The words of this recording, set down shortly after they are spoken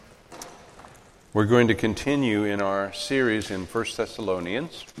We're going to continue in our series in 1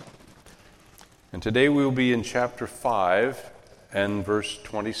 Thessalonians. And today we will be in chapter 5 and verse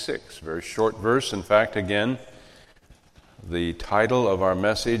 26. Very short verse. In fact, again, the title of our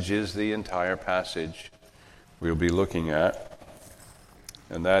message is the entire passage we'll be looking at.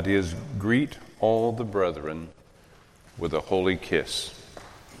 And that is, Greet all the brethren with a holy kiss.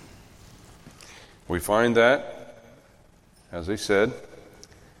 We find that, as I said,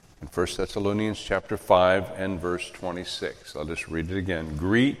 in 1 Thessalonians chapter 5 and verse 26. I'll just read it again.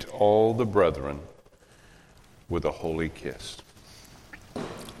 Greet all the brethren with a holy kiss.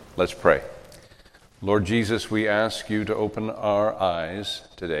 Let's pray. Lord Jesus, we ask you to open our eyes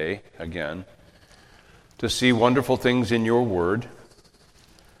today, again, to see wonderful things in your word.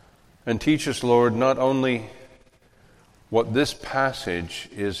 And teach us, Lord, not only what this passage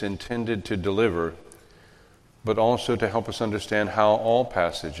is intended to deliver, but also to help us understand how all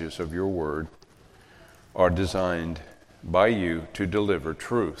passages of your word are designed by you to deliver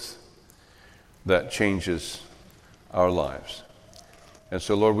truth that changes our lives. And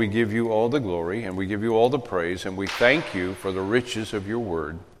so, Lord, we give you all the glory and we give you all the praise, and we thank you for the riches of your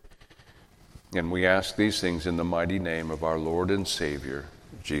word. And we ask these things in the mighty name of our Lord and Savior,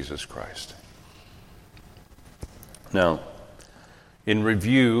 Jesus Christ. Now, in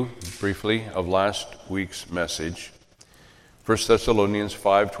review, briefly, of last week's message, 1 Thessalonians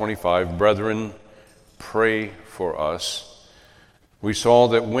 5:25, brethren, pray for us. We saw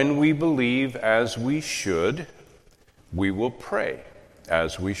that when we believe as we should, we will pray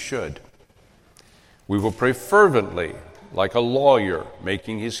as we should. We will pray fervently, like a lawyer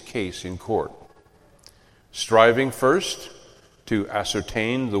making his case in court, striving first to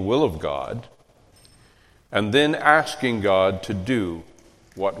ascertain the will of God, and then asking God to do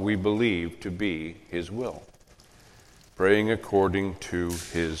what we believe to be his will, praying according to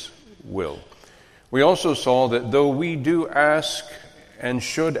his will. We also saw that though we do ask and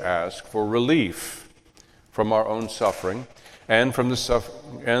should ask for relief from our own suffering and from the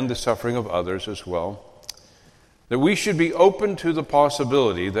suffering of others as well, that we should be open to the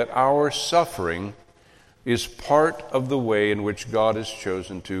possibility that our suffering is part of the way in which God has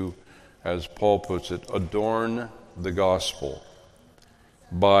chosen to, as Paul puts it, adorn the gospel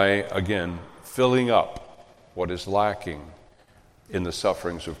by, again, filling up what is lacking in the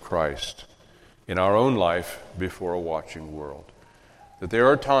sufferings of Christ in our own life before a watching world. That there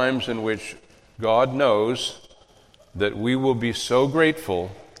are times in which God knows that we will be so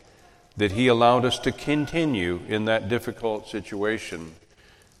grateful that he allowed us to continue in that difficult situation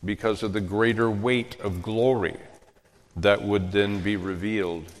because of the greater weight of glory that would then be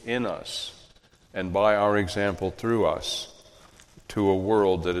revealed in us and by our example through us to a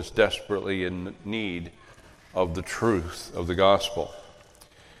world that is desperately in need of the truth of the gospel.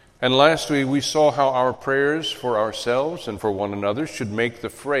 And lastly, we saw how our prayers for ourselves and for one another should make the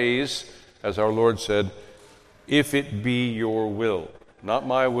phrase, as our Lord said, if it be your will, not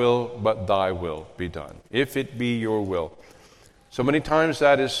my will, but thy will be done. If it be your will. So many times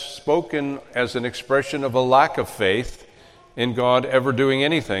that is spoken as an expression of a lack of faith in God ever doing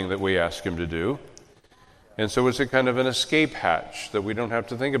anything that we ask him to do. And so it's a kind of an escape hatch that we don't have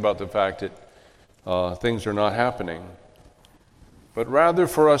to think about the fact that things are not happening. But rather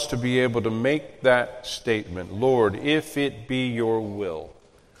for us to be able to make that statement, Lord, if it be your will,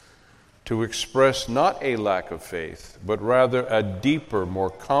 to express not a lack of faith, but rather a deeper, more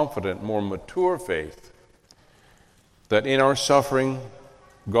confident, more mature faith, that in our suffering,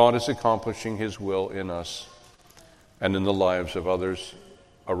 God is accomplishing his will in us and in the lives of others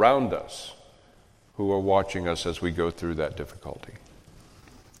around us who are watching us as we go through that difficulty.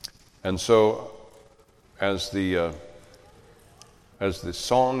 And so, as the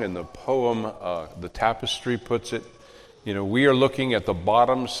song and the poem, The Tapestry puts it, we are looking at the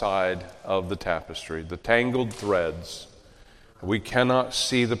bottom side of the tapestry, the tangled threads. We cannot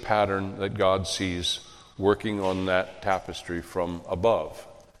see the pattern that God sees working on that tapestry from above.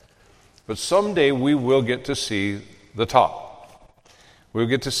 But someday we will get to see the top. We'll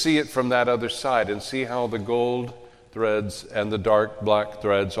get to see it from that other side and see how the gold threads and the dark black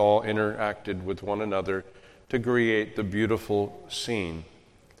threads all interacted with one another to create the beautiful scene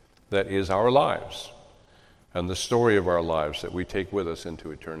that is our lives and the story of our lives that we take with us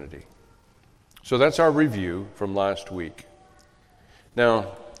into eternity. So that's our review from last week.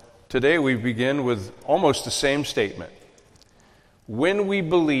 Now, today we begin with almost the same statement. When we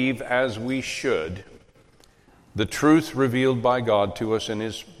believe as we should, the truth revealed by God to us in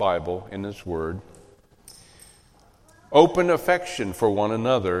his Bible, in his word, open affection for one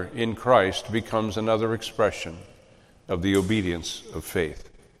another in Christ becomes another expression of the obedience of faith.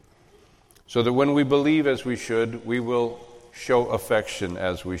 so that when we believe as we should, we will show affection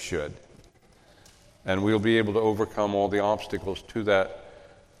as we should. And we'll be able to overcome all the obstacles to that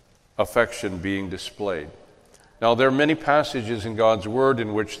affection being displayed. Now, there are many passages in God's Word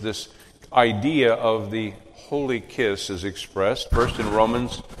in which this idea of the holy kiss is expressed. First, in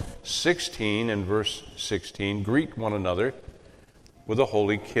Romans 16 and verse 16, greet one another with a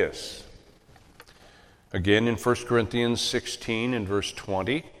holy kiss. Again, in 1 Corinthians 16 and verse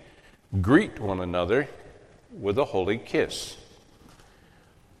 20, greet one another with a holy kiss.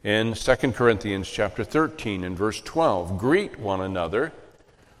 In 2 Corinthians chapter 13 and verse 12, greet one another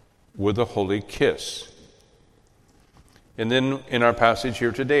with a holy kiss. And then in our passage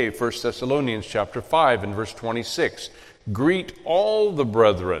here today, 1 Thessalonians chapter 5 and verse 26, greet all the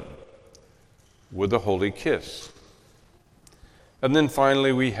brethren with a holy kiss. And then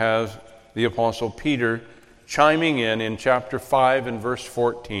finally we have the Apostle Peter chiming in chapter 5 and verse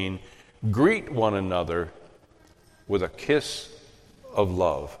 14, greet one another with a kiss of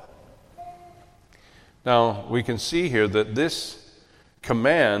love. Now, we can see here that this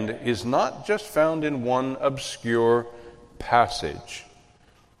command is not just found in one obscure passage.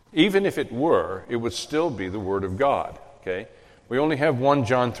 Even if it were, it would still be the Word of God. Okay? We only have 1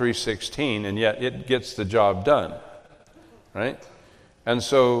 John 3:16, and yet it gets the job done. Right? And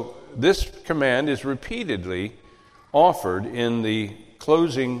so this command is repeatedly offered in the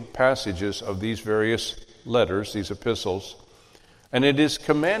closing passages of these various letters, these epistles, and it is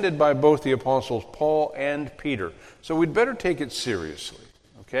commanded by both the apostles Paul and Peter. So we'd better take it seriously,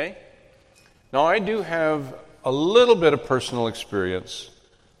 okay? Now, I do have a little bit of personal experience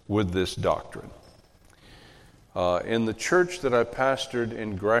with this doctrine. In the church that I pastored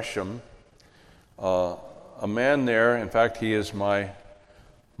in Gresham, a man there, in fact, he is my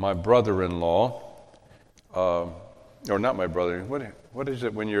brother-in-law, or not my brother. What is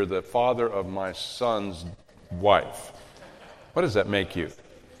it when you're the father of my son's wife? What does that make you?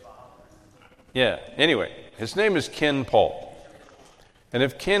 Yeah, anyway, his name is Ken Paul. And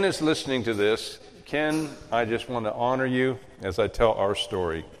if Ken is listening to this, Ken, I just want to honor you as I tell our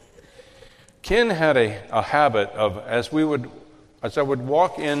story. Ken had a habit of, as I would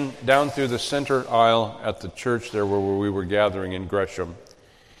walk in down through the center aisle at the church there where we were gathering in Gresham,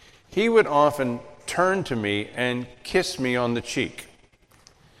 he would often turn to me and kiss me on the cheek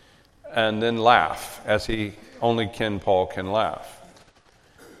and then laugh, as only Ken Paul can laugh,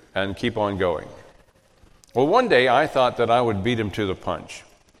 and keep on going. Well, one day I thought that I would beat him to the punch.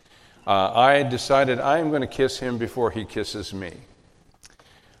 I decided I'm going to kiss him before he kisses me.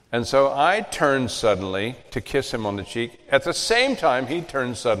 And so I turned suddenly to kiss him on the cheek. At the same time, he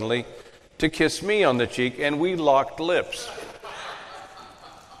turned suddenly to kiss me on the cheek, and we locked lips.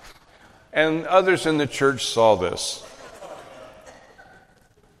 And others in the church saw this.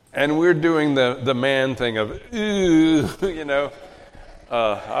 And we're doing the man thing of, ooh,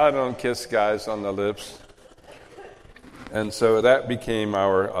 I don't kiss guys on the lips. And so that became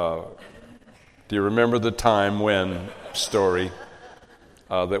our, do you remember the time when story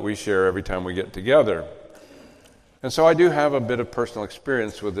that we share every time we get together. And so I do have a bit of personal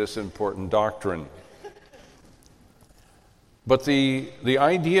experience with this important doctrine. But the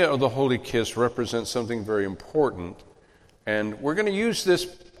idea of the holy kiss represents something very important. And we're going to use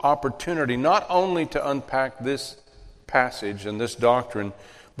this opportunity not only to unpack this passage and this doctrine,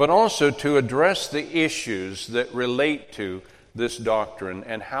 but also to address the issues that relate to this doctrine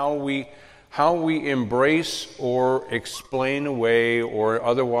and how we embrace or explain away or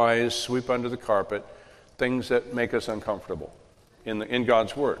otherwise sweep under the carpet things that make us uncomfortable in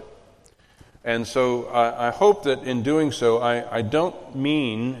God's Word. And so I hope that in doing so, I don't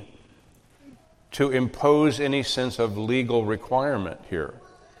mean to impose any sense of legal requirement here,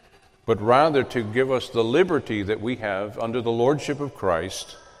 but rather to give us the liberty that we have under the Lordship of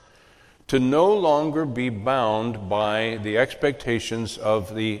Christ to no longer be bound by the expectations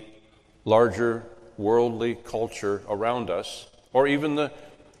of the larger worldly culture around us, or even the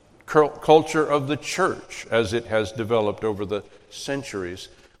culture of the church as it has developed over the centuries,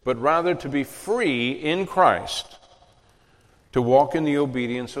 but rather to be free in Christ, to walk in the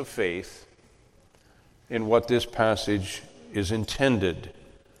obedience of faith in what this passage is intended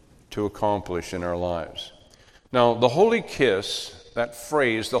to accomplish in our lives. Now, the holy kiss, that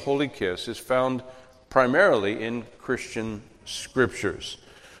phrase, the holy kiss, is found primarily in Christian scriptures.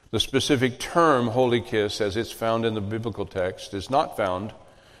 The specific term holy kiss, as it's found in the biblical text, is not found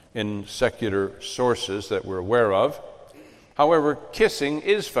in secular sources that we're aware of. However, kissing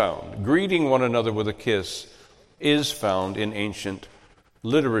is found. Greeting one another with a kiss is found in ancient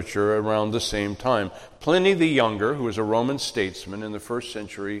literature around the same time. Pliny the Younger, who was a Roman statesman in the first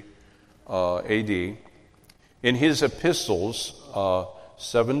century A.D., in his epistles,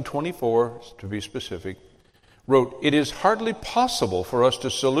 724 to be specific, wrote, "It is hardly possible for us to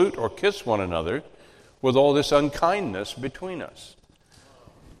salute or kiss one another with all this unkindness between us."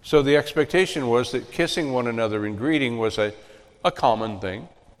 So the expectation was that kissing one another in greeting was a common thing,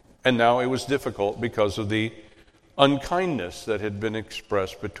 and now it was difficult because of the unkindness that had been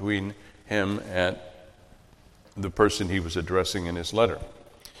expressed between him and the person he was addressing in his letter.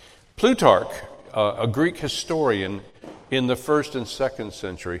 Plutarch, a Greek historian in the 1st and 2nd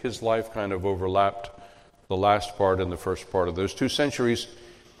century, his life kind of overlapped the last part and the first part of those 2 centuries.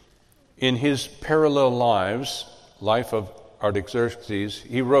 In his parallel lives, life of Artaxerxes,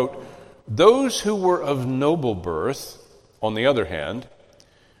 he wrote, "Those who were of noble birth, on the other hand,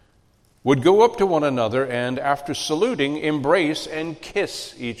 would go up to one another and, after saluting, embrace and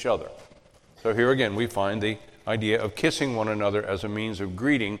kiss each other." So here again we find the idea of kissing one another as a means of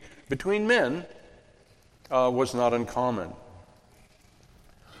greeting between men was not uncommon.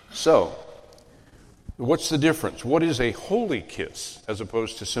 So, what's the difference? What is a holy kiss as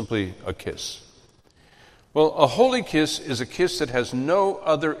opposed to simply a kiss? Well, a holy kiss is a kiss that has no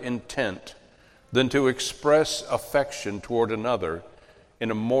other intent than to express affection toward another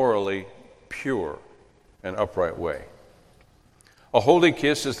in a morally pure and upright way. A holy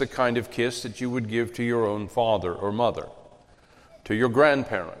kiss is the kind of kiss that you would give to your own father or mother, to your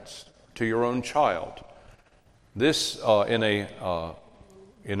grandparents, to your own child. This, in a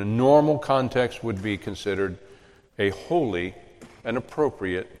normal context, would be considered a holy and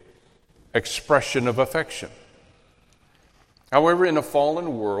appropriate expression of affection. However, in a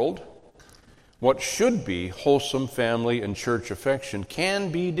fallen world, what should be wholesome family and church affection can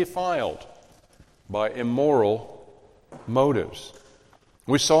be defiled by immoral motives.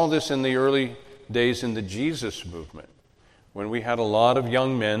 We saw this in the early days in the Jesus movement, when we had a lot of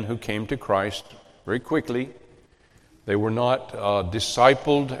young men who came to Christ very quickly. They were not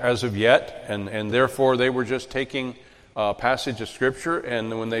discipled as of yet, and therefore they were just taking a passage of Scripture,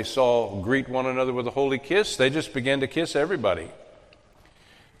 and when they saw greet one another with a holy kiss, they just began to kiss everybody.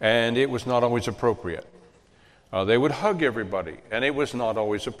 And it was not always appropriate. They would hug everybody, and it was not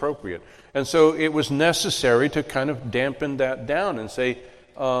always appropriate. And so it was necessary to kind of dampen that down and say,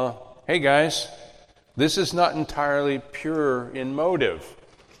 hey guys, this is not entirely pure in motive.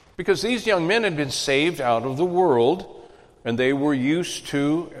 Because these young men had been saved out of the world, and they were used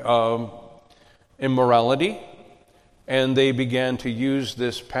to immorality, and they began to use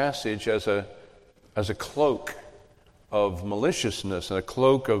this passage as a cloak of maliciousness and a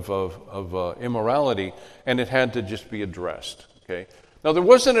cloak of immorality, and it had to just be addressed. Okay. Now, there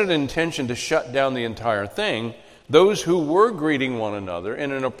wasn't an intention to shut down the entire thing. Those who were greeting one another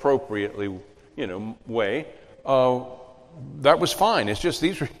in an appropriately, way, that was fine. It's just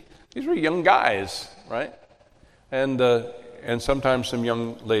these were young guys, right? And sometimes some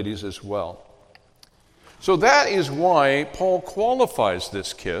young ladies as well. So that is why Paul qualifies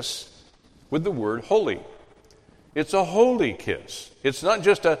this kiss with the word holy. It's a holy kiss. It's not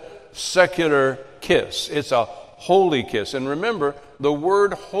just a secular kiss. It's a holy kiss. And remember, the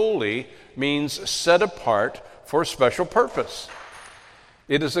word holy means set apart for a special purpose.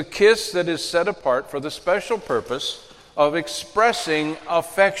 It is a kiss that is set apart for the special purpose of expressing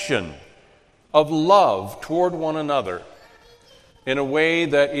affection, of love toward one another in a way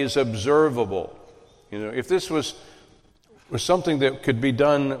that is observable. If this was something that could be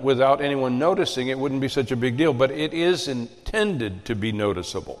done without anyone noticing, it wouldn't be such a big deal. But it is intended to be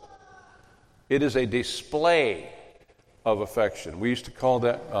noticeable. It is a display of affection. We used to call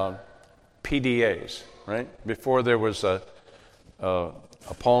that PDAs, right? Before there was a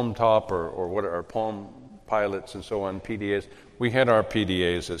Palm Top or what are Palm Pilots and so on, PDAs. We had our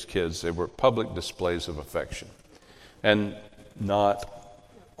PDAs as kids. They were public displays of affection, and not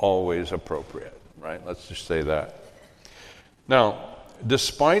always appropriate. Right? Let's just say that. Now,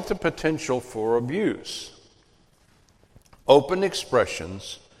 despite the potential for abuse, open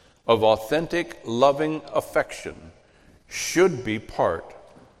expressions of authentic, loving affection should be part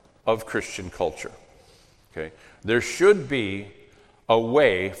of Christian culture. Okay? There should be a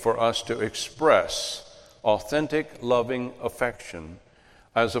way for us to express authentic, loving affection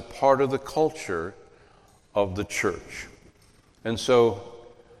as a part of the culture of the church. And so,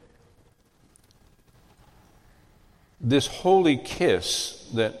 this holy kiss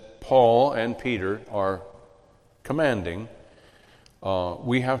that Paul and Peter are commanding,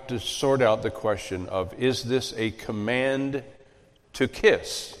 we have to sort out the question of, is this a command to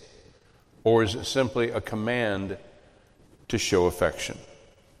kiss, or is it simply a command to show affection?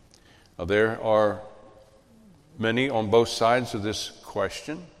 Now, there are many on both sides of this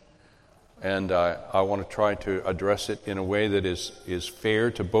question. And I want to try to address it in a way that is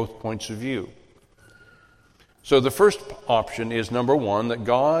fair to both points of view. So the first option is, number one, that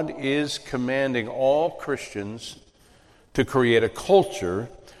God is commanding all Christians to create a culture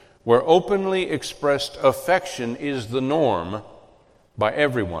where openly expressed affection is the norm by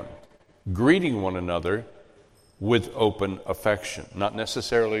everyone, greeting one another with open affection, not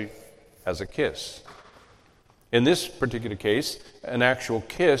necessarily as a kiss. In this particular case, an actual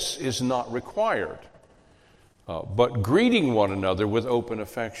kiss is not required, but greeting one another with open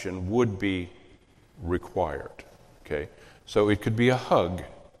affection would be required. Okay, so it could be a hug,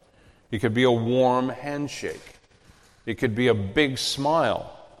 it could be a warm handshake, it could be a big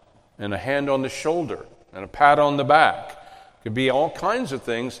smile and a hand on the shoulder and a pat on the back. It could be all kinds of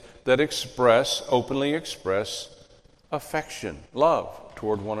things that openly express affection, love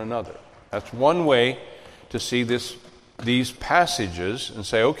toward one another. That's one way to see these passages and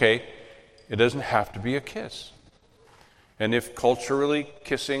say, okay, it doesn't have to be a kiss. And if culturally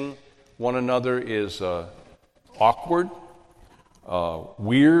kissing one another is awkward,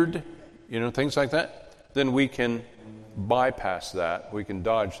 weird, things like that, then we can bypass that. We can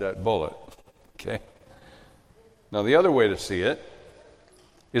dodge that bullet. Okay? Now, the other way to see it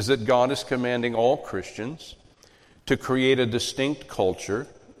is that God is commanding all Christians to create a distinct culture.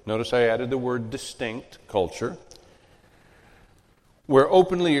 Notice I added the word distinct culture, where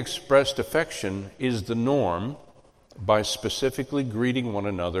openly expressed affection is the norm by specifically greeting one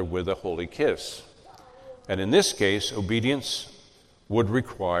another with a holy kiss. And in this case, obedience would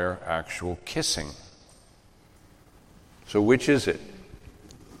require actual kissing. So which is it?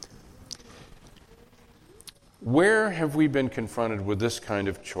 Where have we been confronted with this kind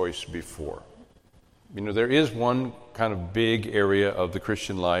of choice before? There is one kind of big area of the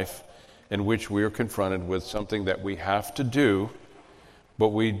Christian life in which we are confronted with something that we have to do, but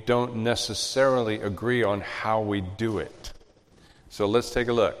we don't necessarily agree on how we do it. So let's take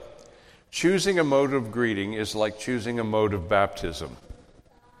a look. Choosing a mode of greeting is like choosing a mode of baptism.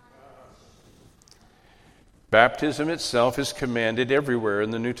 Baptism itself is commanded everywhere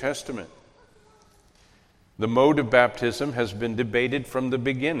in the New Testament. The mode of baptism has been debated from the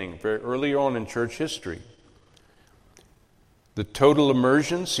beginning, very early on in church history. The total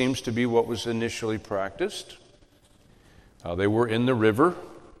immersion seems to be what was initially practiced. They were in the river,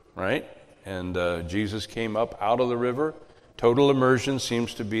 right? And Jesus came up out of the river. Total immersion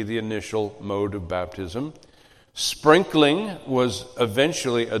seems to be the initial mode of baptism. Sprinkling was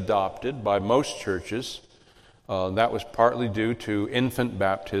eventually adopted by most churches. That was partly due to infant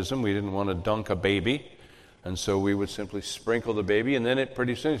baptism. We didn't want to dunk a baby, and so we would simply sprinkle the baby. And then it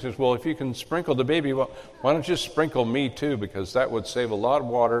pretty soon says, well, if you can sprinkle the baby, well, why don't you sprinkle me too? Because that would save a lot of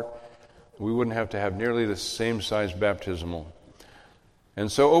water. We wouldn't have to have nearly the same size baptismal.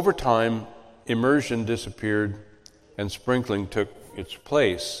 And so over time, immersion disappeared and sprinkling took its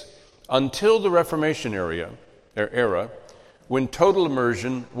place until the Reformation era, when total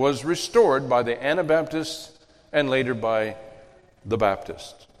immersion was restored by the Anabaptists and later by the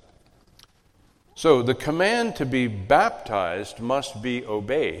Baptists. So the command to be baptized must be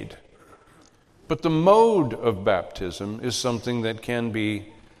obeyed, but the mode of baptism is something that can be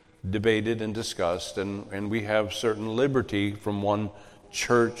debated and discussed, and we have certain liberty from one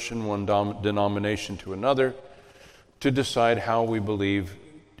church and one denomination to another to decide how we believe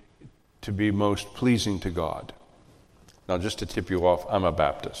to be most pleasing to God. Now, just to tip you off, I'm a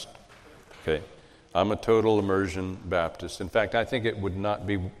Baptist. Okay? I'm a total immersion Baptist. In fact, I think it would not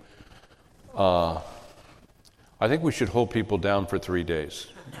be... I think we should hold people down for 3 days,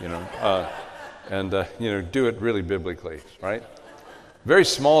 and do it really biblically, right? Very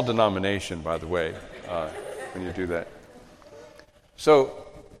small denomination, by the way, when you do that. So,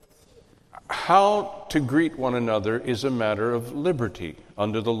 how to greet one another is a matter of liberty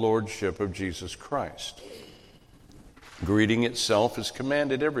under the lordship of Jesus Christ. Greeting itself is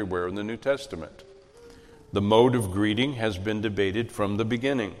commanded everywhere in the New Testament. The mode of greeting has been debated from the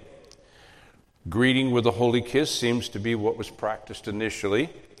beginning. Greeting with a holy kiss seems to be what was practiced initially.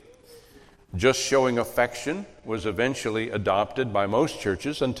 Just showing affection was eventually adopted by most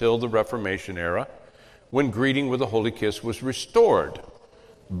churches until the Reformation era, when greeting with a holy kiss was restored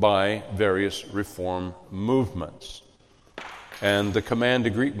by various reform movements. And the command to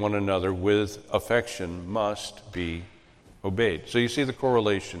greet one another with affection must be obeyed. So you see the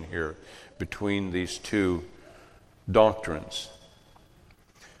correlation here between these two doctrines.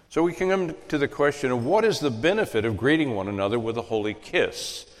 So we can come to the question of what is the benefit of greeting one another with a holy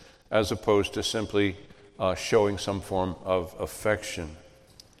kiss, as opposed to simply showing some form of affection.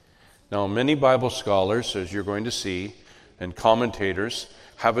 Now, many Bible scholars, as you're going to see, and commentators,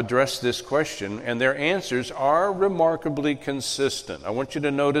 have addressed this question, and their answers are remarkably consistent. I want you to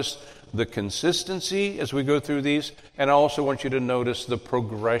notice the consistency as we go through these, and I also want you to notice the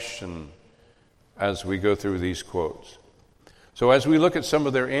progression as we go through these quotes. So as we look at some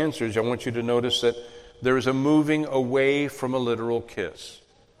of their answers, I want you to notice that there is a moving away from a literal kiss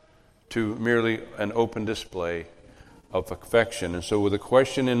to merely an open display of affection. And so the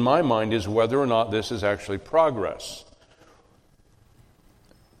question in my mind is whether or not this is actually progress.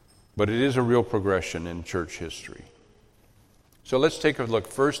 But it is a real progression in church history. So let's take a look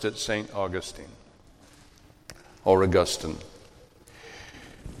first at St. Augustine, or Augustine.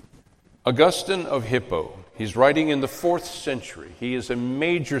 Augustine of Hippo, he's writing in the 4th century. He is a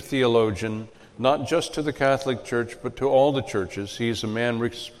major theologian, not just to the Catholic Church, but to all the churches. He is a man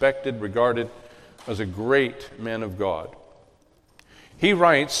respected, regarded as a great man of God. He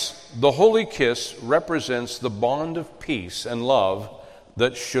writes, "The holy kiss represents the bond of peace and love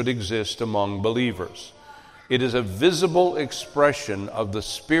that should exist among believers. It is a visible expression of the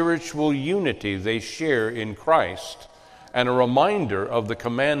spiritual unity they share in Christ and a reminder of the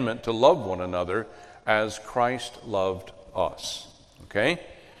commandment to love one another as Christ loved us." Okay?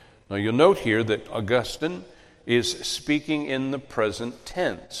 Now you'll note here that Augustine is speaking in the present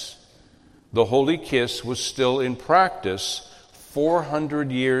tense. The holy kiss was still in practice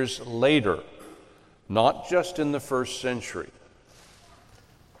 400 years later, not just in the 1st century.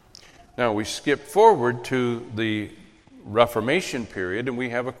 Now we skip forward to the Reformation period, and we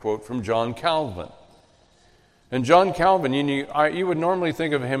have a quote from John Calvin. And John Calvin, you would normally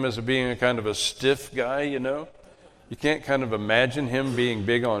think of him as being a kind of a stiff guy, you know. You can't kind of imagine him being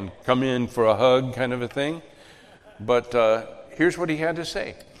big on come in for a hug kind of a thing. But here's what he had to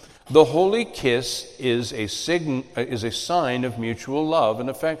say. The holy kiss is a sign of mutual love and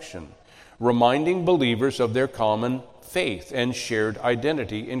affection, reminding believers of their common faith and shared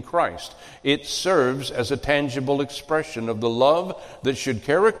identity in Christ. It serves as a tangible expression of the love that should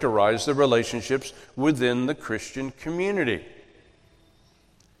characterize the relationships within the Christian community.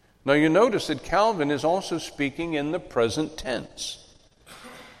 Now you notice that Calvin is also speaking in the present tense.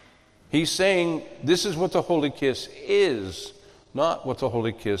 He's saying this is what the holy kiss is, not what the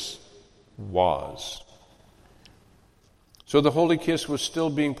holy kiss was. So the holy kiss was still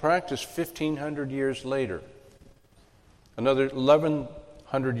being practiced 1,500 years later. Another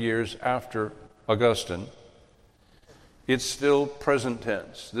 1,100 years after Augustine, it's still present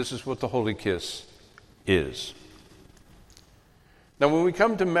tense. This is what the holy kiss is. Now, when we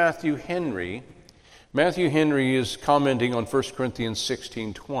come to Matthew Henry is commenting on 1 Corinthians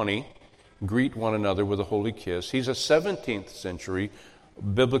 16:20, greet one another with a holy kiss. He's a 17th century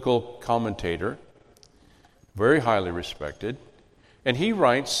biblical commentator, very highly respected, and he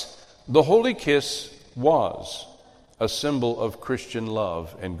writes, the holy kiss was a symbol of Christian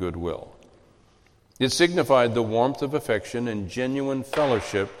love and goodwill. It signified the warmth of affection and genuine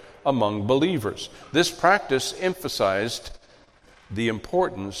fellowship among believers. This practice emphasized the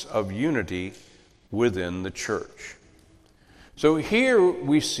importance of unity within the church. So here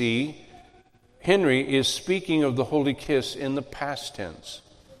we see Henry is speaking of the holy kiss in the past tense.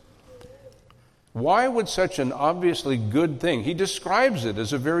 Why would such an obviously good thing? He describes it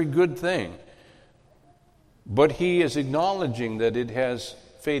as a very good thing. But he is acknowledging that it has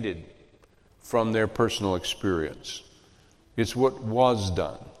faded from their personal experience. It's what was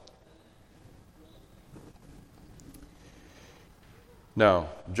done. Now,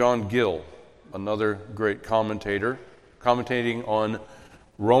 John Gill, another great commentator, commentating on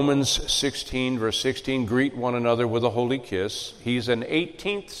Romans 16, verse 16, greet one another with a holy kiss. He's an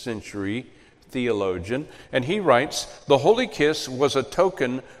 18th century theologian, and he writes, the holy kiss was a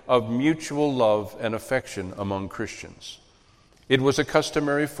token of mutual love and affection among Christians. It was a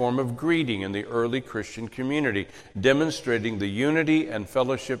customary form of greeting in the early Christian community, demonstrating the unity and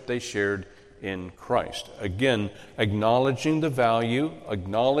fellowship they shared in Christ. Again, acknowledging the value,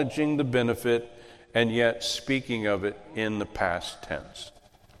 acknowledging the benefit, and yet speaking of it in the past tense.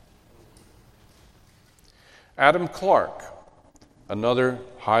 Adam Clarke, another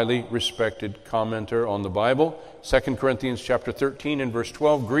highly respected commenter on the Bible, 2 Corinthians chapter 13 and verse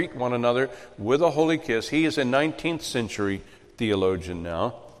 12, greet one another with a holy kiss. He is a 19th century theologian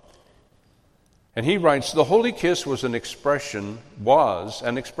now. And he writes, the holy kiss was an expression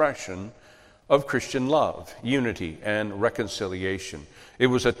of Christian love, unity, and reconciliation. It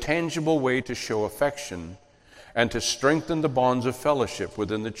was a tangible way to show affection and to strengthen the bonds of fellowship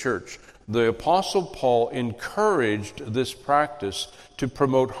within the church. The Apostle Paul encouraged this practice to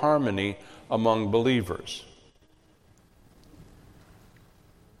promote harmony among believers.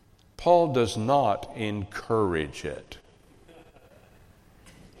 Paul does not encourage it.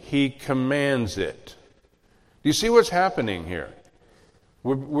 he commands it. Do you see what's happening here?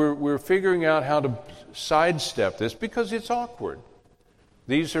 We're figuring out how to sidestep this because it's awkward.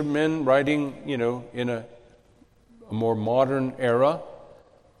 These are men writing, in a more modern era,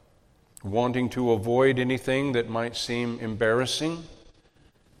 wanting to avoid anything that might seem embarrassing,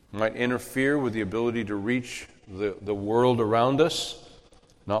 might interfere with the ability to reach the world around us,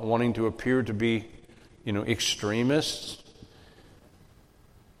 not wanting to appear to be, extremists.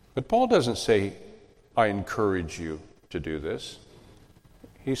 But Paul doesn't say, I encourage you to do this.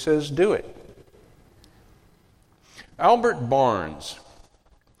 He says, do it. Albert Barnes,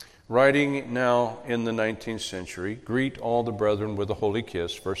 writing now in the 19th century, greet all the brethren with a holy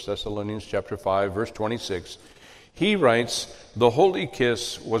kiss, 1 Thessalonians chapter 5, verse 26. He writes, the holy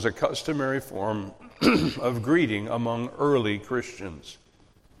kiss was a customary form of greeting among early Christians,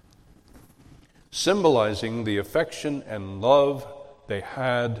 symbolizing the affection and love they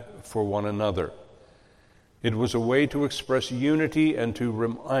had for one another. It was a way to express unity and to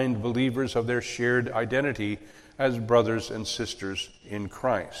remind believers of their shared identity as brothers and sisters in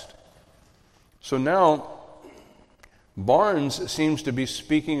Christ. So now, Barnes seems to be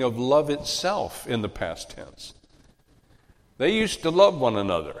speaking of love itself in the past tense. They used to love one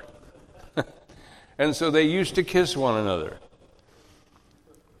another. And so they used to kiss one another.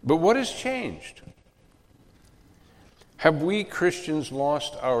 But what has changed? Have we Christians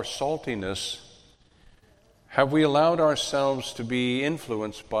lost our saltiness? Have we allowed ourselves to be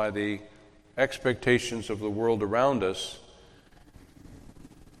influenced by the expectations of the world around us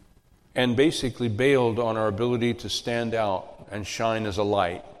and basically bailed on our ability to stand out and shine as a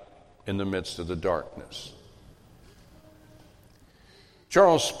light in the midst of the darkness?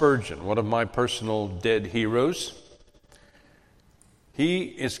 Charles Spurgeon, one of my personal dead heroes, he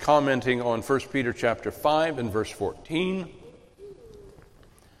is commenting on 1 Peter chapter 5 and verse 14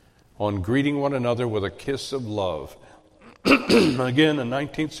 on greeting one another with a kiss of love. Again, a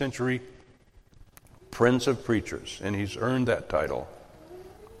 19th century Prince of Preachers, and he's earned that title.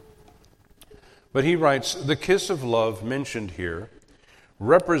 But he writes, the kiss of love mentioned here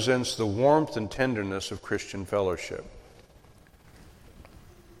represents the warmth and tenderness of Christian fellowship.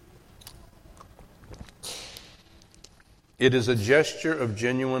 It is a gesture of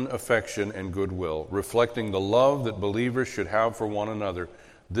genuine affection and goodwill, reflecting the love that believers should have for one another.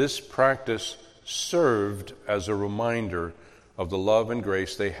 This practice served as a reminder of the love and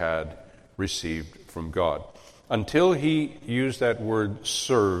grace they had received from God. Until he used that word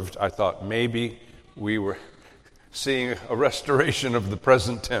served, I thought maybe we were seeing a restoration of the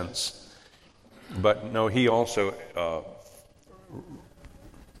present tense. But no, he also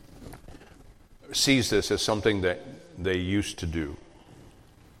sees this as something that they used to do.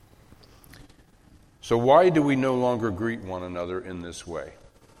 So why do we no longer greet one another in this way?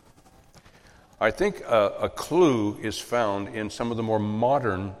 I think a clue is found in some of the more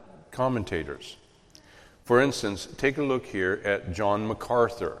modern commentators. For instance, take a look here at John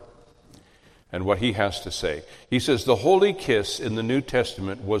MacArthur and what he has to say. He says, the holy kiss in the New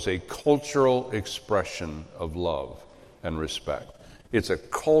Testament was a cultural expression of love and respect. It's a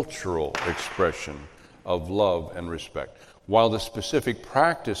cultural expression of love and respect. While the specific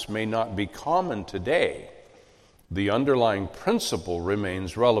practice may not be common today, the underlying principle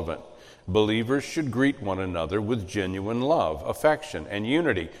remains relevant. Believers should greet one another with genuine love, affection, and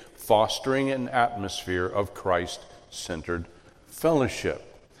unity, fostering an atmosphere of Christ-centered fellowship.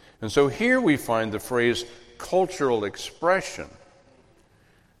 And so here we find the phrase cultural expression.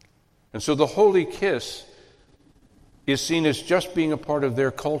 And so the holy kiss is seen as just being a part of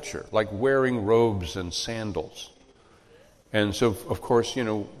their culture, like wearing robes and sandals. And so, of course,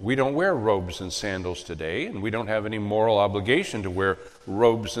 we don't wear robes and sandals today, and we don't have any moral obligation to wear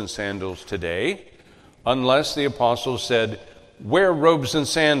robes and sandals today, unless the apostles said, wear robes and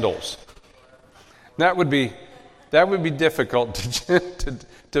sandals. That would be difficult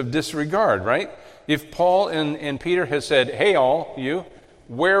to disregard, right? If Paul and Peter had said, hey all, you,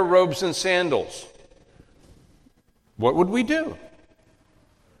 wear robes and sandals, what would we do?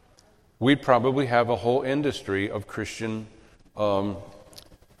 We'd probably have a whole industry of Christian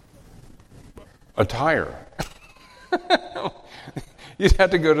attire. You'd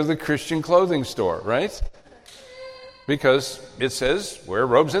have to go to the Christian clothing store, right? Because it says, wear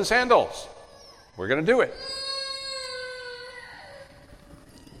robes and sandals. We're going to do it.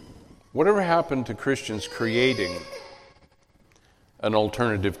 Whatever happened to Christians creating an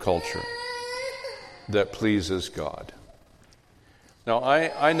alternative culture that pleases God? Now,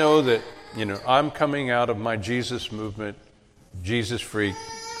 I know that, I'm coming out of my Jesus movement, Jesus freak,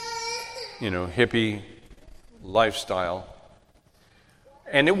 hippie lifestyle.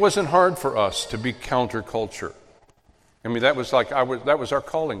 And it wasn't hard for us to be counterculture. I mean, that was our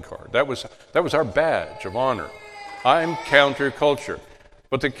calling card. That was our badge of honor. I'm counterculture.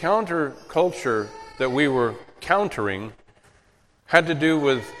 But the counterculture that we were countering had to do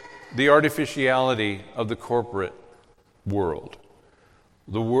with the artificiality of the corporate world,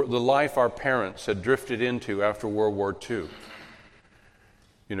 the life our parents had drifted into after World War II.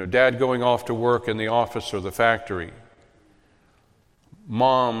 You know, Dad going off to work in the office or the factory,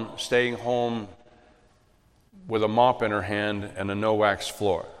 Mom staying home with a mop in her hand and a no-wax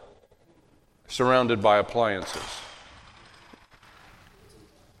floor, surrounded by appliances,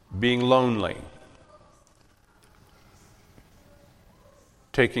 being lonely,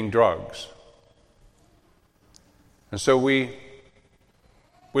 taking drugs. And so we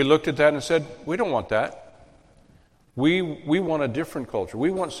looked at that and said, we don't want that. We want a different culture.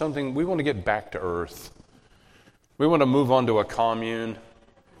 We want to get back to earth. We want to move on to a commune.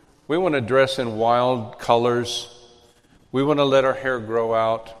 We want to dress in wild colors. We want to let our hair grow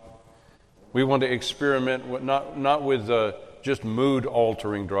out. We want to experiment not with just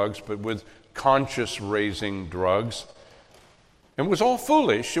mood-altering drugs, but with conscious-raising drugs. And it was all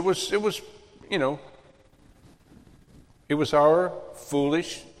foolish. It was our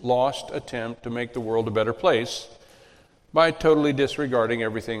foolish, lost attempt to make the world a better place by totally disregarding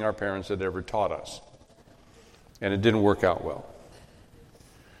everything our parents had ever taught us. And it didn't work out well.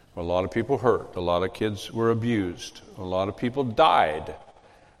 A lot of people hurt. A lot of kids were abused. A lot of people died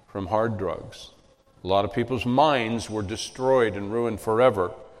from hard drugs. A lot of people's minds were destroyed and ruined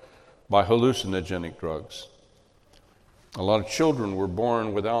forever by hallucinogenic drugs. A lot of children were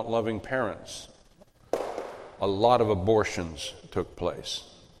born without loving parents. A lot of abortions took place.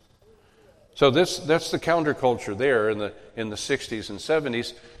 So that's the counterculture there in the 60s and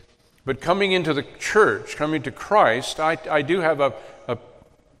 70s. But coming into the church, coming to Christ, I do have a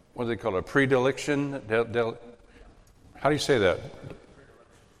what do they call it? A predilection? How do you say that?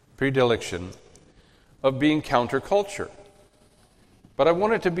 Predilection of being counterculture. But I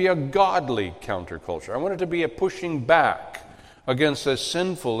want it to be a godly counterculture. I want it to be a pushing back against a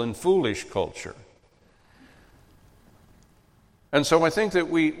sinful and foolish culture. And so I think that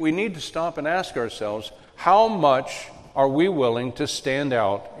we need to stop and ask ourselves, how much are we willing to stand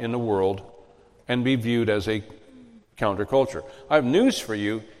out in the world and be viewed as a counterculture? I have news for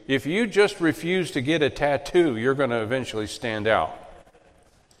you. If you just refuse to get a tattoo, you're going to eventually stand out.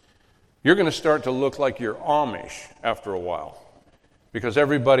 You're going to start to look like you're Amish after a while because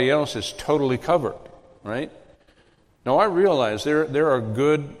everybody else is totally covered, right? Now, I realize there are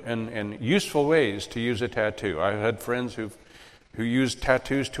good and useful ways to use a tattoo. I've had friends who use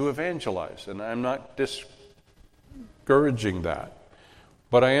tattoos to evangelize, and I'm not discouraging that.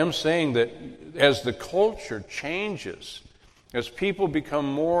 But I am saying that as the culture changes, as people become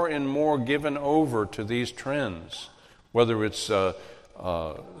more and more given over to these trends, whether it's the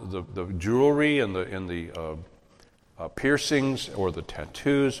jewelry and the piercings or the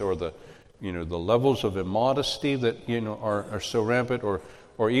tattoos or the levels of immodesty that are so rampant, or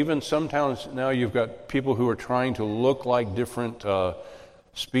even sometimes now you've got people who are trying to look like different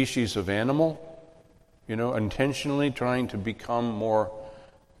species of animal, intentionally trying to become more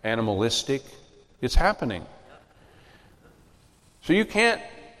animalistic. It's happening. So you can't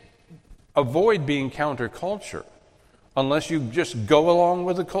avoid being counterculture unless you just go along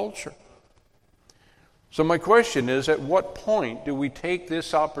with the culture. So my question is, at what point do we take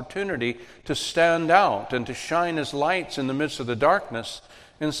this opportunity to stand out and to shine as lights in the midst of the darkness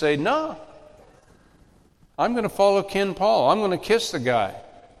and say, no, I'm going to follow Ken Paul. I'm going to kiss the guy.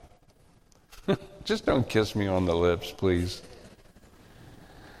 Just don't kiss me on the lips, please.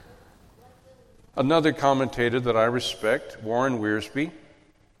 Another commentator that I respect, Warren Wiersbe,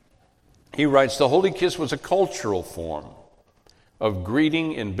 he writes, the holy kiss was a cultural form of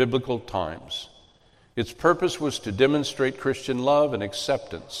greeting in biblical times. Its purpose was to demonstrate Christian love and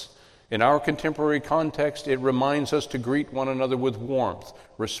acceptance. In our contemporary context, it reminds us to greet one another with warmth,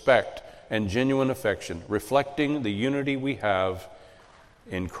 respect, and genuine affection, reflecting the unity we have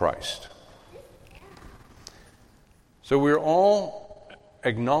in Christ. So we're all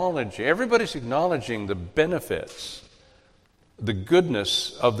everybody's acknowledging the benefits, the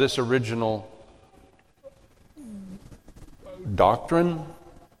goodness of this original doctrine.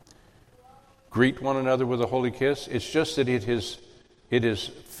 Greet one another with a holy kiss. It's just that it is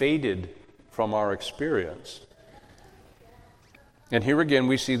faded from our experience. And here again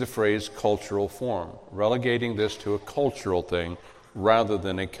we see the phrase cultural form, relegating this to a cultural thing rather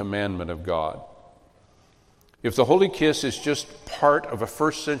than a commandment of God. If the holy kiss is just part of a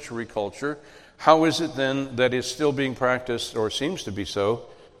first century culture, How is it then that it's still being practiced, or seems to be so,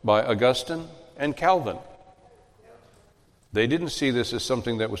 by Augustine and Calvin? They didn't see this as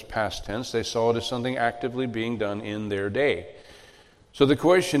something that was past tense. They saw it as something actively being done in their day. So the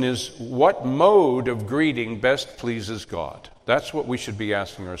question is, what mode of greeting best pleases God? That's what we should be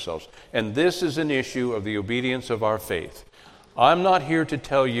asking ourselves. And this is an issue of the obedience of our faith. I'm not here to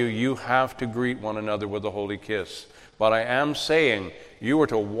tell you you have to greet one another with a holy kiss, but I am saying you are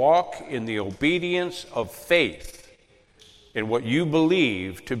to walk in the obedience of faith in what you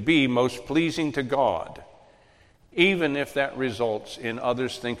believe to be most pleasing to God, even if that results in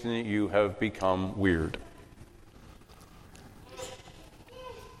others thinking that you have become weird.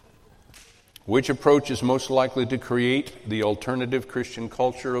 Which approach is most likely to create the alternative Christian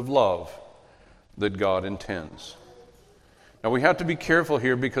culture of love that God intends? Now we have to be careful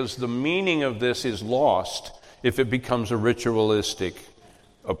here, because the meaning of this is lost if it becomes a ritualistic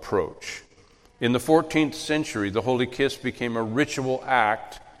approach. In the 14th century, the holy kiss became a ritual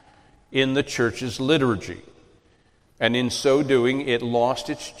act in the church's liturgy. And in so doing, it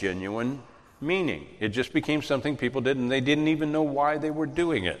lost its genuine meaning. It just became something people did, and they didn't even know why they were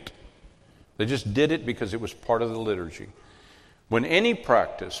doing it. They just did it because it was part of the liturgy. When any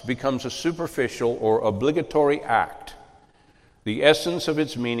practice becomes a superficial or obligatory act, the essence of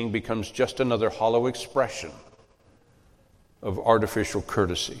its meaning becomes just another hollow expression of artificial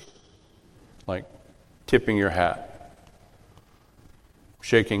courtesy, like tipping your hat,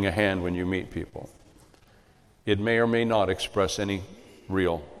 shaking a hand when you meet people. It may or may not express any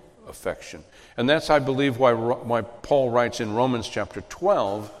real affection. And that's, I believe, why Paul writes in Romans chapter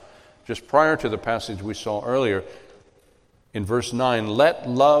 12, just prior to the passage we saw earlier, in verse 9, let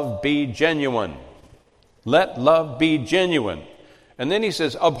love be genuine. Let love be genuine. And then he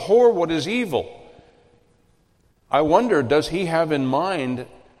says, abhor what is evil. I wonder, does he have in mind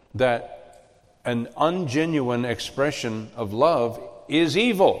that an ungenuine expression of love is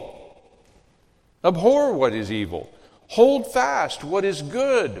evil? Abhor what is evil. Hold fast what is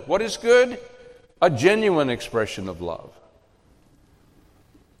good. What is good? A genuine expression of love.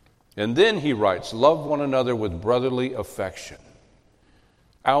 And then he writes, love one another with brotherly affection.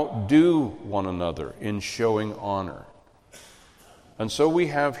 Outdo one another in showing honor. And so we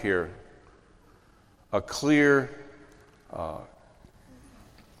have here a clear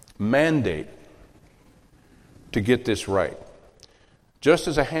mandate to get this right. Just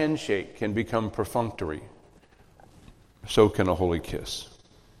as a handshake can become perfunctory, so can a holy kiss.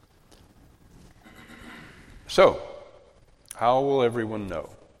 So, how will everyone know?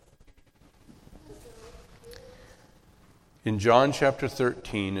 In John chapter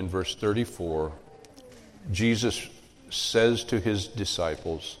 13 and verse 34, Jesus says to his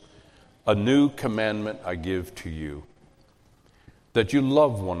disciples, a new commandment I give to you, that you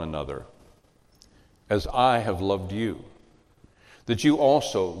love one another as I have loved you, that you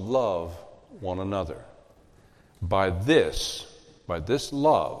also love one another. By this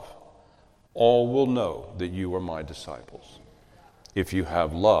love, all will know that you are my disciples, if you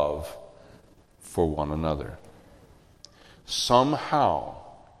have love for one another. Somehow,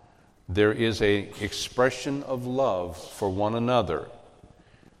 there is an expression of love for one another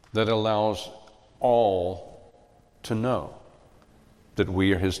that allows all to know that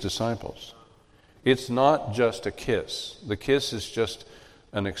we are his disciples. It's not just a kiss. The kiss is just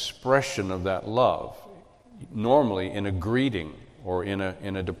an expression of that love, normally in a greeting or in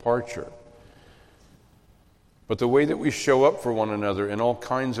a departure. But the way that we show up for one another in all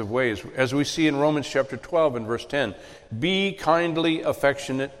kinds of ways, as we see in Romans chapter 12 and verse 10, be kindly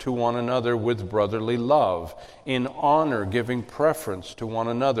affectionate to one another with brotherly love, in honor giving preference to one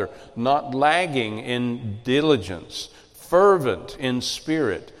another, not lagging in diligence, fervent in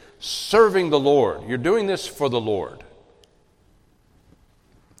spirit, serving the Lord. You're doing this for the Lord.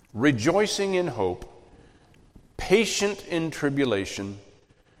 Rejoicing in hope, patient in tribulation,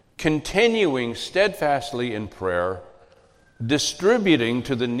 continuing steadfastly in prayer, distributing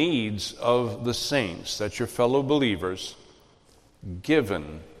to the needs of the saints, that's your fellow believers,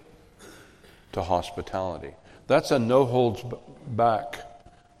 given to hospitality. That's a no-holds-back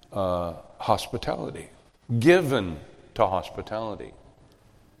hospitality. Given to hospitality.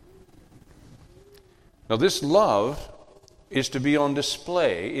 Now this love is to be on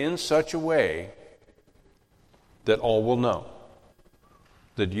display in such a way that all will know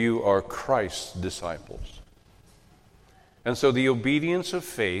that you are Christ's disciples. And so the obedience of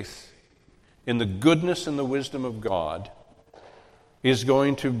faith in the goodness and the wisdom of God is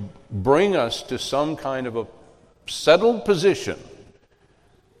going to bring us to some kind of a settled position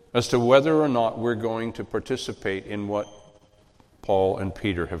as to whether or not we're going to participate in what Paul and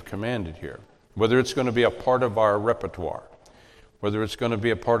Peter have commanded here. whether it's going to be a part of our repertoire, whether it's going to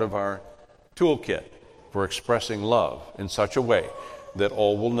be a part of our toolkit for expressing love in such a way that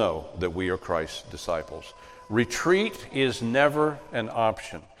all will know that we are Christ's disciples. Retreat is never an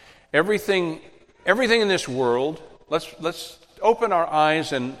option. Everything in this world, let's open our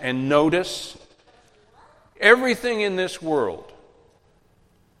eyes and notice everything in this world.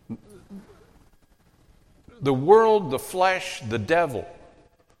 The world, the flesh, the devil,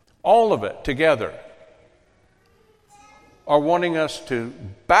 all of it together are wanting us to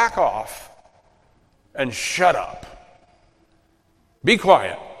back off and shut up. Be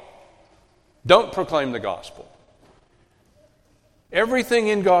quiet. Don't proclaim the gospel. Everything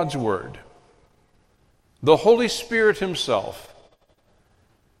in God's Word, the Holy Spirit Himself,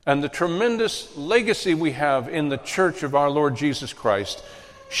 and the tremendous legacy we have in the church of our Lord Jesus Christ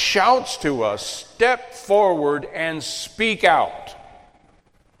shouts to us, step forward and speak out.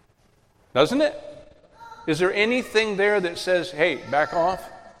 Doesn't it? Is there anything there that says, hey, back off?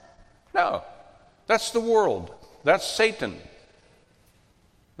 No. That's the world. That's Satan.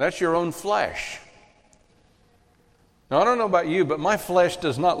 That's your own flesh. Now, I don't know about you, but my flesh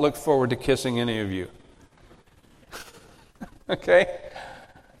does not look forward to kissing any of you. Okay?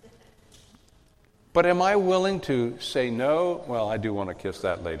 But am I willing to say no? Well, I do want to kiss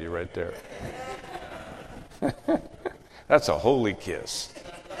that lady right there. That's a holy kiss.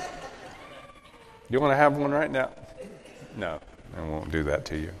 You want to have one right now? No, I won't do that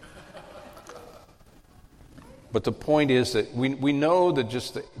to you. But the point is that we know that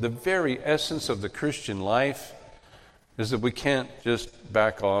just the very essence of the Christian life is that we can't just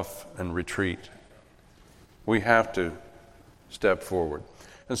back off and retreat. We have to step forward.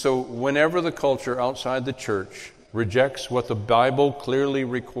 And so whenever the culture outside the church rejects what the Bible clearly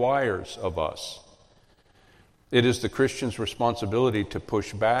requires of us, it is the Christian's responsibility to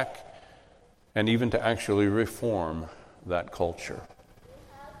push back and even to actually reform that culture.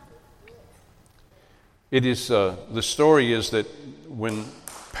 It is the story is that when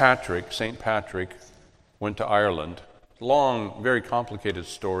St. Patrick, went to Ireland, long, very complicated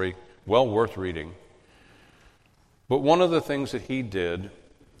story, well worth reading. But one of the things that he did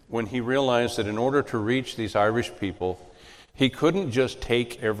when he realized that in order to reach these Irish people, he couldn't just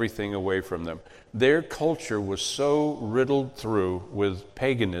take everything away from them. Their culture was so riddled through with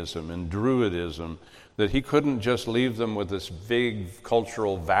paganism and Druidism that he couldn't just leave them with this big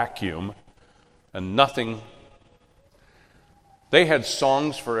cultural vacuum and nothing. They had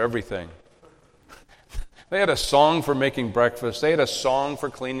songs for everything. They had a song for making breakfast. They had a song for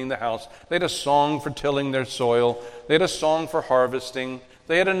cleaning the house. They had a song for tilling their soil. They had a song for harvesting.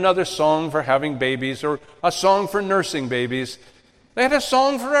 They had another song for having babies or a song for nursing babies. They had a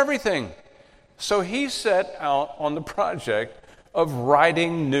song for everything. So he set out on the project of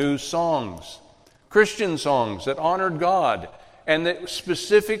writing new songs, Christian songs that honored God and that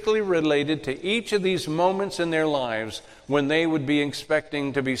specifically related to each of these moments in their lives when they would be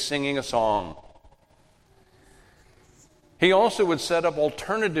expecting to be singing a song. He also would set up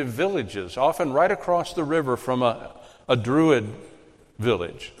alternative villages, often right across the river from a Druid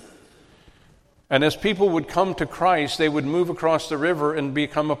village. And as people would come to Christ, they would move across the river and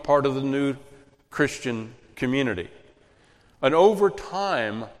become a part of the new Christian community. And over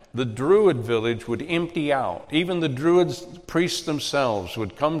time, the Druid village would empty out. Even the Druids, priests themselves,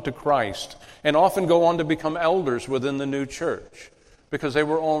 would come to Christ and often go on to become elders within the new church because they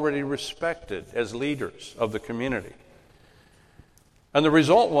were already respected as leaders of the community. And the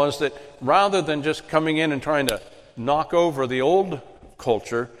result was that rather than just coming in and trying to knock over the old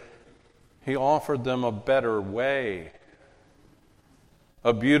culture, he offered them a better way,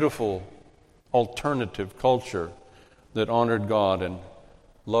 a beautiful alternative culture that honored God and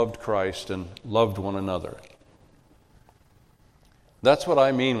loved Christ and loved one another. That's what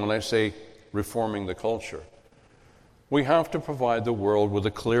I mean when I say reforming the culture. We have to provide the world with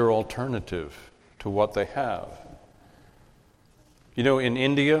a clear alternative to what they have. You know, in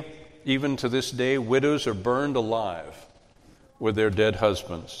India, even to this day, widows are burned alive with their dead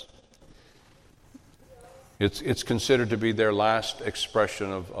husbands. It's considered to be their last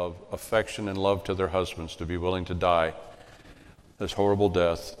expression of affection and love to their husbands, to be willing to die this horrible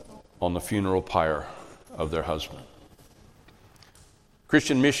death on the funeral pyre of their husband.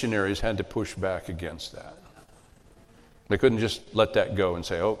 Christian missionaries had to push back against that. They couldn't just let that go and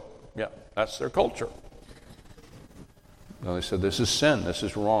say, oh, yeah, that's their culture. No, they said, this is sin, this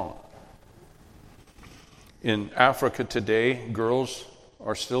is wrong. In Africa today, girls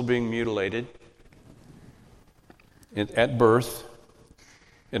are still being mutilated at birth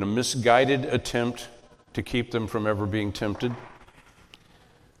in a misguided attempt to keep them from ever being tempted.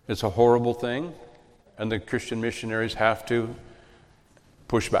 It's a horrible thing, and the Christian missionaries have to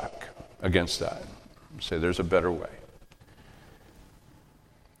push back against that and say there's a better way.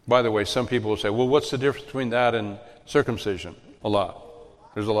 By the way, some people will say, well, what's the difference between that and circumcision? A lot.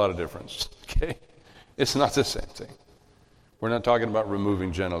 There's a lot of difference. Okay? It's not the same thing. We're not talking about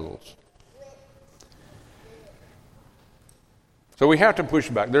removing genitals. So we have to push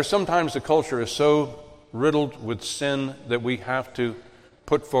back. There's sometimes the culture is so riddled with sin that we have to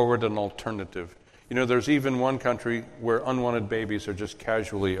put forward an alternative. You know, there's even one country where unwanted babies are just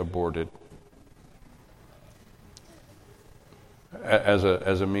casually aborted as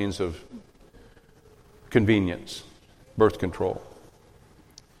a means of convenience, birth control.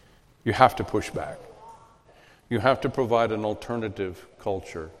 You have to push back. You have to provide an alternative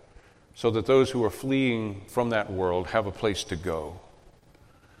culture so that those who are fleeing from that world have a place to go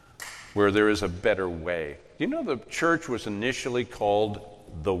where there is a better way. You know, the church was initially called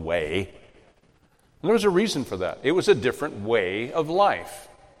the Way. And there was a reason for that. It was a different way of life.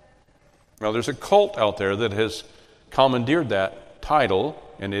 Now, there's a cult out there that has commandeered that title,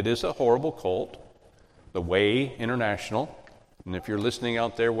 and it is a horrible cult, the Way International. And if you're listening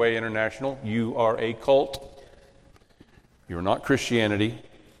out there, Way International, you are a cult. You're not Christianity.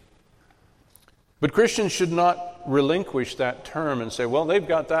 But Christians should not relinquish that term and say, well, they've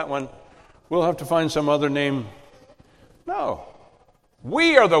got that one. We'll have to find some other name. No.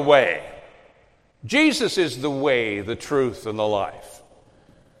 We are the way. Jesus is the way, the truth, and the life.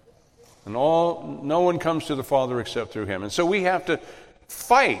 And no one comes to the Father except through him. And so we have to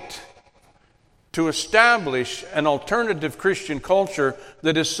fight to establish an alternative Christian culture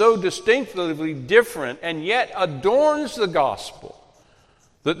that is so distinctively different and yet adorns the gospel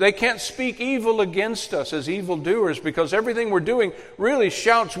that they can't speak evil against us as evildoers, because everything we're doing really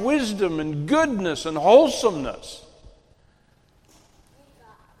shouts wisdom and goodness and wholesomeness.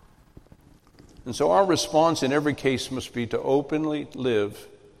 And so our response in every case must be to openly live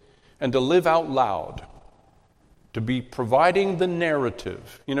and to live out loud, to be providing the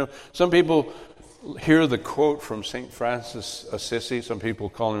narrative. You know, some people hear the quote from St. Francis Assisi. Some people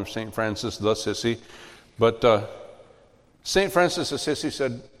call him St. Francis the Sissy. But St. Francis Assisi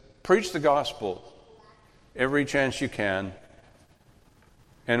said, preach the gospel every chance you can,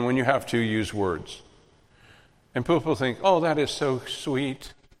 and when you have to, use words. And people think, oh, that is so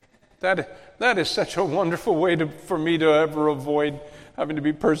sweet. That is such a wonderful way for me to ever avoid having to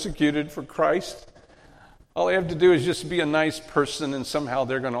be persecuted for Christ. All I have to do is just be a nice person and somehow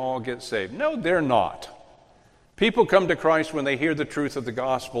they're going to all get saved. No, they're not. People come to Christ when they hear the truth of the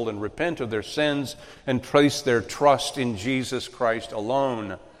gospel and repent of their sins and place their trust in Jesus Christ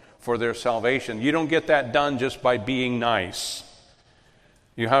alone for their salvation. You don't get that done just by being nice.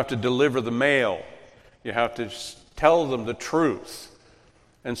 You have to deliver the mail. You have to tell them the truth.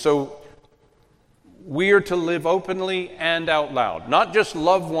 And so we are to live openly and out loud. Not just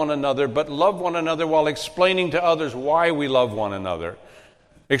love one another, but love one another while explaining to others why we love one another.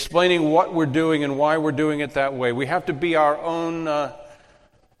 Explaining what we're doing and why we're doing it that way. We have to be our own... I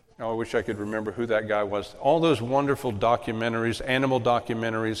wish I could remember who that guy was. All those wonderful documentaries, animal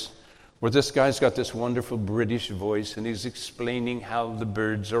documentaries, where this guy's got this wonderful British voice and he's explaining how the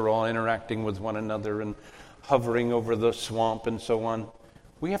birds are all interacting with one another and hovering over the swamp and so on.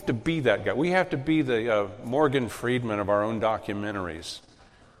 We have to be that guy. We have to be the Morgan Freeman of our own documentaries,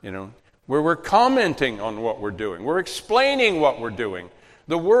 you know, where we're commenting on what we're doing. We're explaining what we're doing.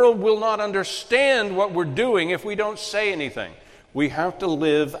 The world will not understand what we're doing if we don't say anything. We have to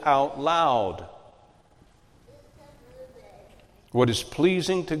live out loud what is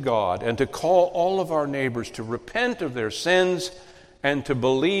pleasing to God and to call all of our neighbors to repent of their sins and to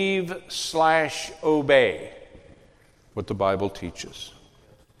believe/obey what the Bible teaches.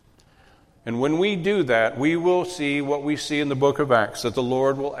 And when we do that, we will see what we see in the book of Acts, that the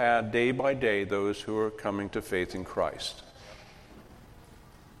Lord will add day by day those who are coming to faith in Christ.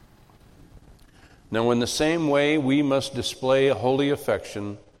 Now, in the same way, we must display a holy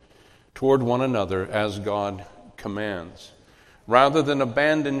affection toward one another as God commands. Rather than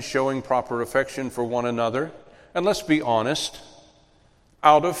abandon showing proper affection for one another, and let's be honest,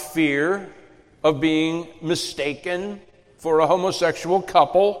 out of fear of being mistaken for a homosexual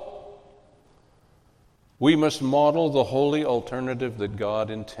couple, we must model the holy alternative that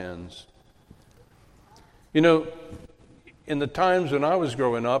God intends. You know, in the times when I was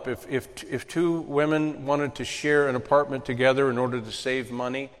growing up, if two women wanted to share an apartment together in order to save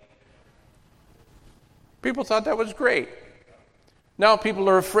money, people thought that was great. Now people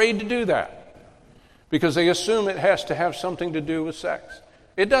are afraid to do that because they assume it has to have something to do with sex.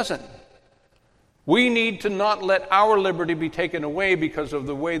 It doesn't. We need to not let our liberty be taken away because of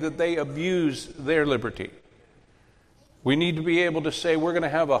the way that they abuse their liberty. We need to be able to say we're going to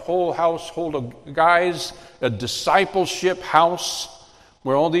have a whole household of guys, a discipleship house,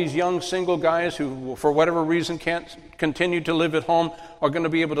 where all these young single guys who, for whatever reason, can't continue to live at home are going to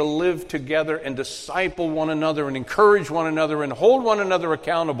be able to live together and disciple one another and encourage one another and hold one another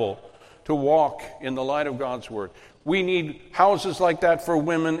accountable to walk in the light of God's Word. We need houses like that for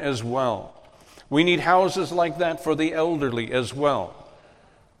women as well. We need houses like that for the elderly as well.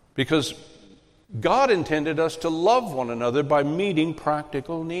 Because God intended us to love one another by meeting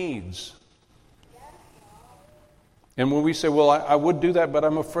practical needs. And when we say, well, I would do that, but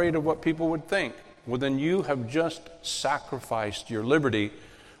I'm afraid of what people would think. Well, then you have just sacrificed your liberty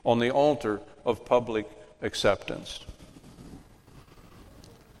on the altar of public acceptance.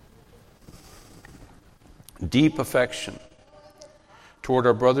 Deep affection toward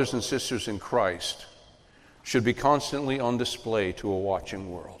our brothers and sisters in Christ should be constantly on display to a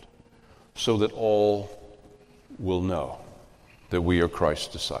watching world, so that all will know that we are Christ's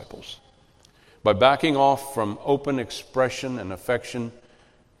disciples. By backing off from open expression and affection,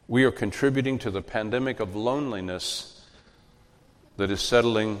 we are contributing to the pandemic of loneliness that is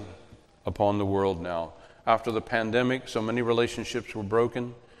settling upon the world now. After the pandemic, so many relationships were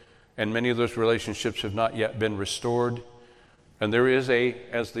broken, and many of those relationships have not yet been restored. And there is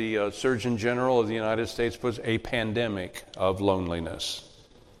as the Surgeon General of the United States puts, a pandemic of loneliness.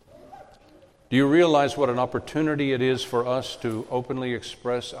 Do you realize what an opportunity it is for us to openly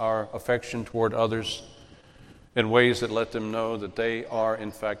express our affection toward others in ways that let them know that they are,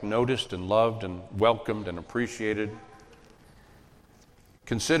 in fact, noticed and loved and welcomed and appreciated?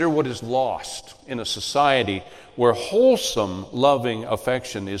 Consider what is lost in a society where wholesome, loving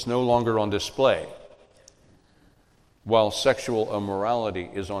affection is no longer on display, while sexual immorality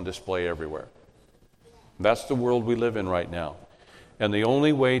is on display everywhere. That's the world we live in right now. And the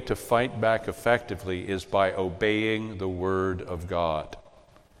only way to fight back effectively is by obeying the Word of God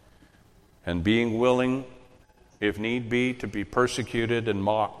and being willing, if need be, to be persecuted and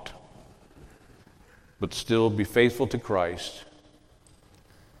mocked, but still be faithful to Christ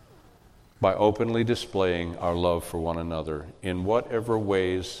by openly displaying our love for one another in whatever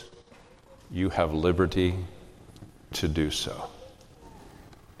ways you have liberty to do so.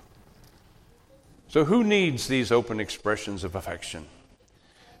 So who needs these open expressions of affection?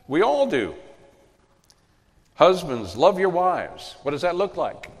 We all do. Husbands, love your wives. What does that look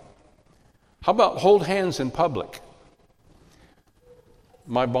like? How about hold hands in public?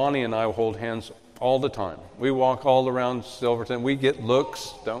 My Bonnie and I hold hands all the time. We walk all around Silverton. We get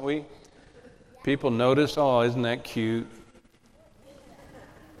looks, don't we? People notice, oh, isn't that cute?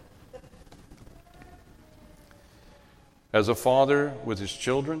 As a father with his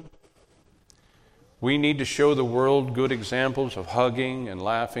children, we need to show the world good examples of hugging and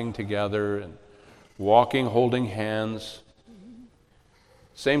laughing together and walking, holding hands.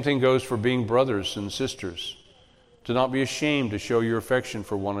 Same thing goes for being brothers and sisters. To not be ashamed to show your affection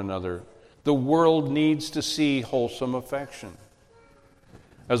for one another. The world needs to see wholesome affection.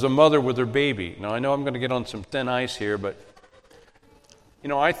 As a mother with her baby. Now, I know I'm going to get on some thin ice here, but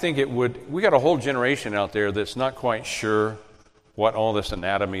I think we got a whole generation out there that's not quite sure what all this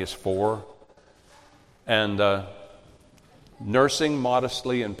anatomy is for. And nursing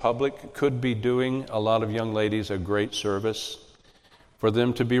modestly in public could be doing a lot of young ladies a great service for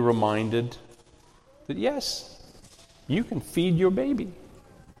them to be reminded that, yes, you can feed your baby.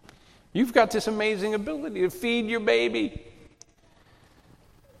 You've got this amazing ability to feed your baby.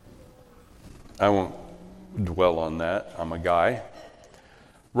 I won't dwell on that. I'm a guy.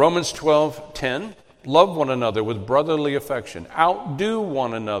 Romans 12:10, love one another with brotherly affection. Outdo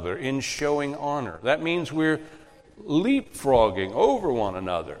one another in showing honor. That means we're leapfrogging over one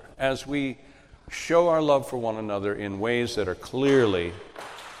another as we show our love for one another in ways that are clearly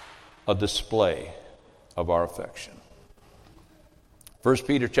a display of our affection. 1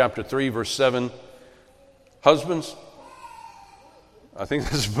 Peter chapter 3, verse 7, husbands, I think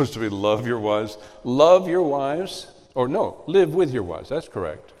this is supposed to be love your wives. Love your wives, or no, live with your wives. That's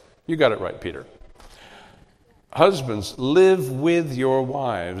correct. You got it right, Peter. Husbands, live with your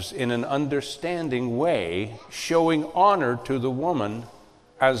wives in an understanding way, showing honor to the woman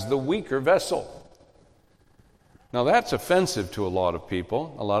as the weaker vessel. Now that's offensive to a lot of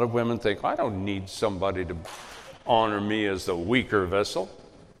people. A lot of women think, I don't need somebody to honor me as the weaker vessel.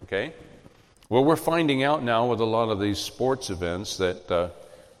 Okay? Well, we're finding out now with a lot of these sports events that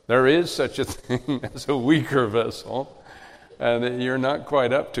there is such a thing as a weaker vessel, and that you're not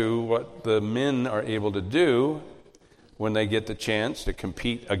quite up to what the men are able to do when they get the chance to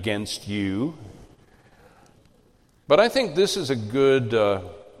compete against you. But I think this is a good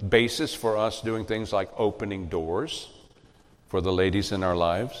basis for us doing things like opening doors for the ladies in our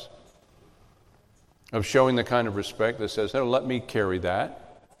lives, of showing the kind of respect that says, "Oh, let me carry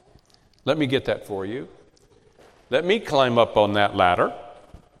that. Let me get that for you. Let me climb up on that ladder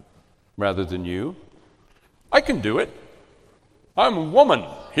rather than you. I can do it. I'm a woman.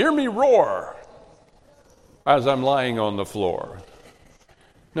 Hear me roar as I'm lying on the floor."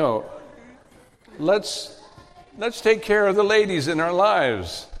 No, let's take care of the ladies in our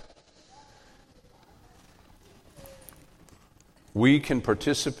lives. We can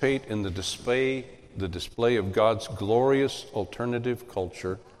participate in the display of God's glorious alternative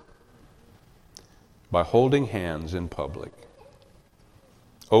culture by holding hands in public,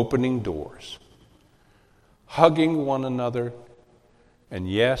 opening doors, hugging one another, and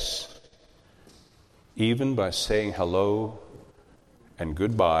yes, even by saying hello and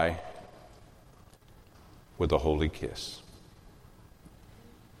goodbye with a holy kiss.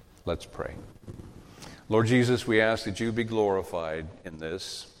 Let's pray. Lord Jesus, we ask that you be glorified in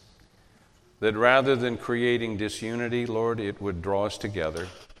this, that rather than creating disunity, Lord, it would draw us together.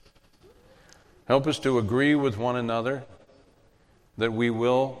 Help us to agree with one another, that we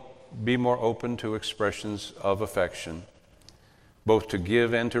will be more open to expressions of affection, both to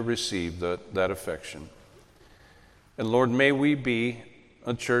give and to receive that affection. And Lord, may we be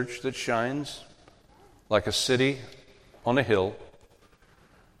a church that shines like a city on a hill,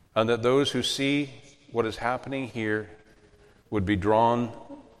 and that those who see what is happening here would be drawn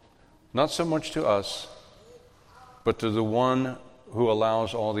not so much to us, but to the one who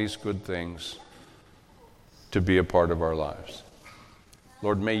allows all these good things to be a part of our lives.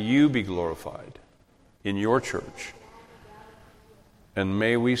 Lord, may you be glorified in your church, and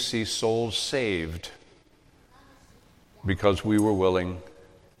may we see souls saved because we were willing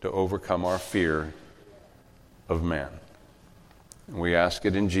to overcome our fear of man. And we ask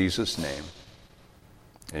it in Jesus' name.